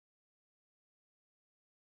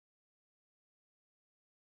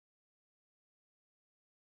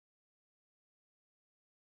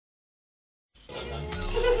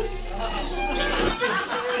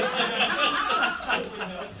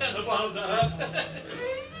She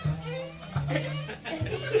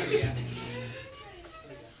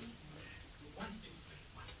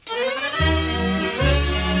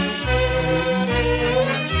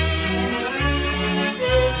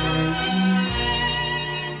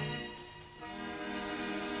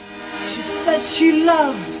says she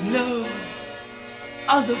loves no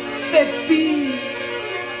other baby,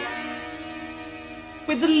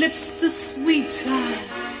 with the lips as sweet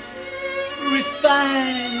as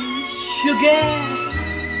refined sugar,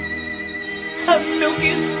 her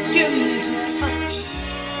milky skin to touch,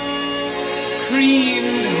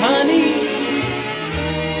 creamed honey,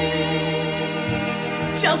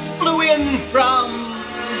 just flew in from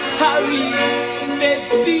Paris,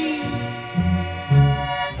 baby.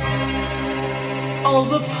 All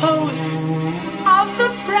the poets of the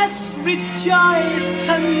press rejoiced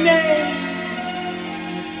her name,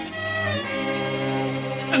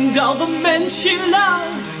 and all the men she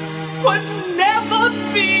loved would never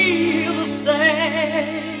be the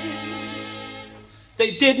same.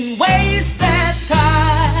 They didn't waste their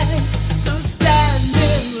time to stand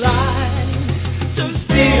in line to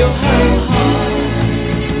steal her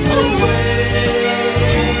heart away.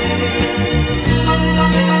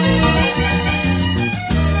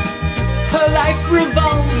 Her life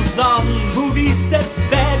revolves on movie set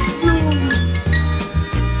bedrooms,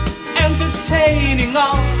 entertaining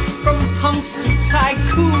all from punks to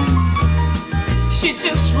tycoons. She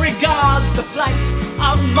disregards the flights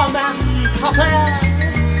of mom and papa.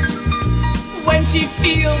 When she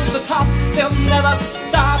feels the top, they'll never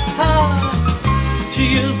stop her.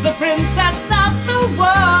 She is the princess of the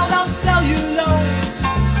world of cellulose,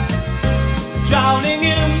 drowning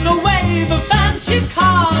in a wave of fans she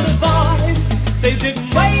can't avoid. They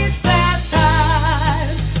didn't wait